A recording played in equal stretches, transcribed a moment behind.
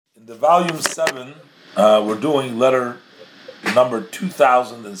The volume 7, we're doing letter number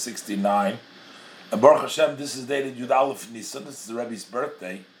 2069. And Baruch Hashem, this is dated Yud Aleph Nisan. This is the Rebbe's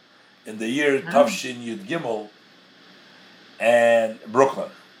birthday in the year Tavshin Yud Gimel and Brooklyn.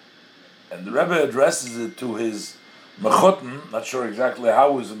 And the Rebbe addresses it to his Mechutin, not sure exactly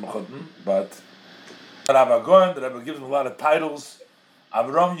how he was a Mechutin, but Rav Goyen, the Rebbe gives him a lot of titles.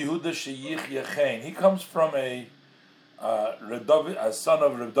 Avram Yehuda Sheyich Yechain. He comes from a son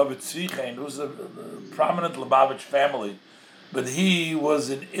of Reb David Tzvi, who's a prominent Lubavitch family, but he was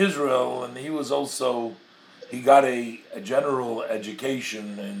in Israel, and he got a general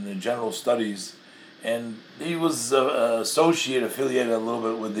education in the general studies, and he was affiliated a little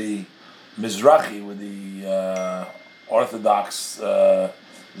bit with the Mizrahi, with the Orthodox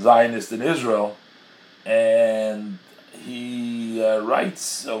Zionist in Israel, and he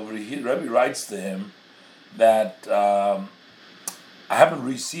writes over here. Rebbe writes to him that I haven't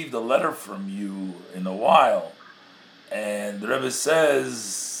received a letter from you in a while, and the Rebbe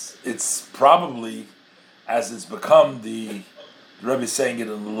says it's probably, as it's become, the Rebbe is saying it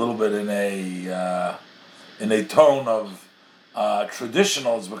a little bit in a tone of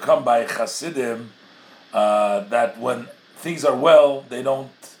traditional. It's become by Hasidim that when things are well, they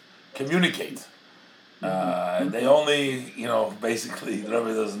don't communicate. They only, basically, the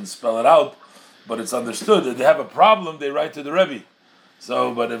Rebbe doesn't spell it out, but it's understood that they have a problem, they write to the Rebbe.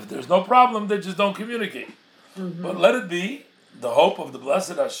 So, but if there's no problem, they just don't communicate. Mm-hmm. But let it be the hope of the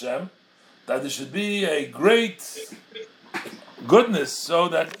blessed Hashem that there should be a great goodness, so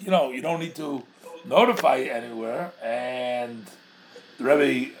that you don't need to notify anywhere. And the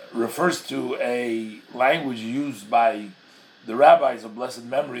Rebbe refers to a language used by the rabbis of blessed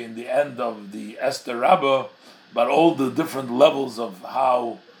memory in the end of the Esther Rabbah, about all the different levels of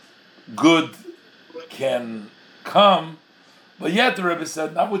how good can come. But yet the Rebbe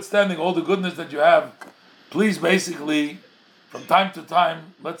said, notwithstanding all the goodness that you have, please basically, from time to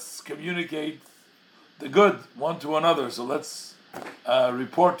time, let's communicate the good one to another. So let's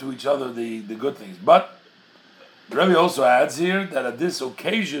report to each other the good things. But the Rebbe also adds here that at this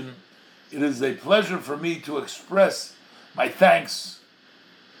occasion, it is a pleasure for me to express our thanks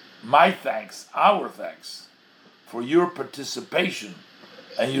for your participation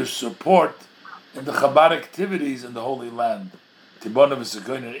and your support in the Chabad activities in the Holy Land, Tibona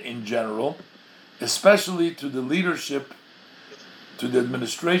v'Sekoina in general, especially to the leadership, to the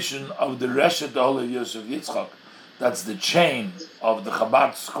administration of the Reshet Ohel Yosef Yitzchak. That's the chain of the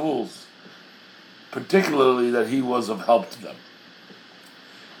Chabad schools, particularly that he was of help to them.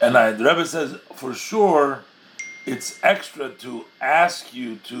 And the Rebbe says, for sure, it's extra to ask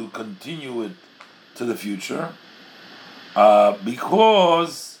you to continue it to the future,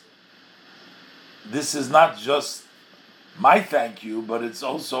 because this is not just my thank you, but it's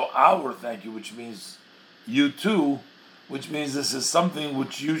also our thank you, which means you too, which means this is something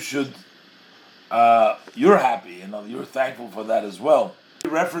which you should, you're happy, you're thankful for that as well. He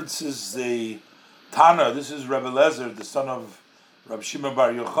references the Tana. This is Rebbe Lezer, the son of Rabbi Shimon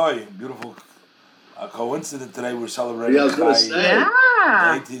Bar Yochai. Beautiful coincidence today. We're celebrating the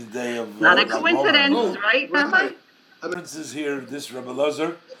 18th day of not a coincidence, right, Rabbi? References here, this Rebbe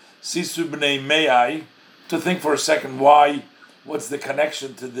Lezer, Sisu b'nei Me'ai, to think for a second what's the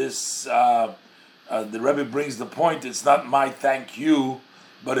connection to this. The Rebbe brings the point, it's not my thank you,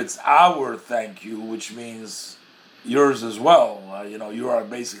 but it's our thank you, which means yours as well. You are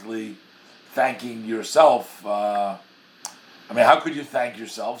basically thanking yourself. How could you thank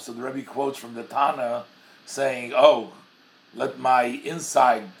yourself? So the Rebbe quotes from the Tana saying, let my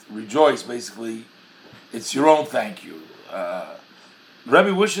inside rejoice. Basically, it's your own thank you.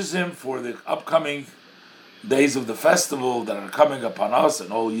 Rebbe wishes him for the upcoming days of the festival that are coming upon us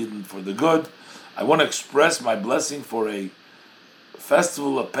and all Yidden for the good. I want to express my blessing for a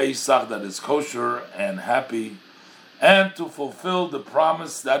festival of Pesach that is kosher and happy, and to fulfill the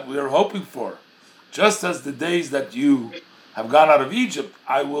promise that we are hoping for. Just as the days that you have gone out of Egypt,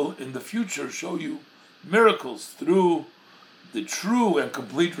 I will in the future show you miracles through the true and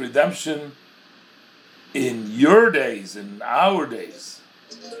complete redemption in your days, in our days,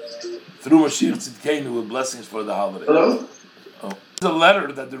 through Mashiach Tzidkeinu, with blessings for the holiday. Hello? There's a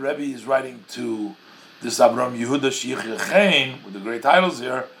letter that the Rebbe is writing to this Avram Yehuda Sheyich Yechain, with the great titles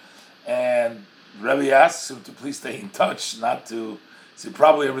here, and the Rebbe asks him to please stay in touch, not to say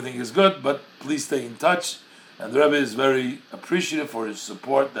probably everything is good, but please stay in touch. And the Rebbe is very appreciative for his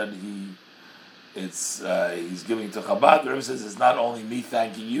support that he's giving to Chabad. The Rebbe says it's not only me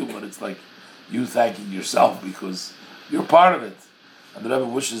thanking you, but it's like you thanking yourself, because you're part of it. And the Rebbe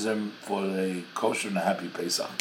wishes him for a kosher and a happy Pesach.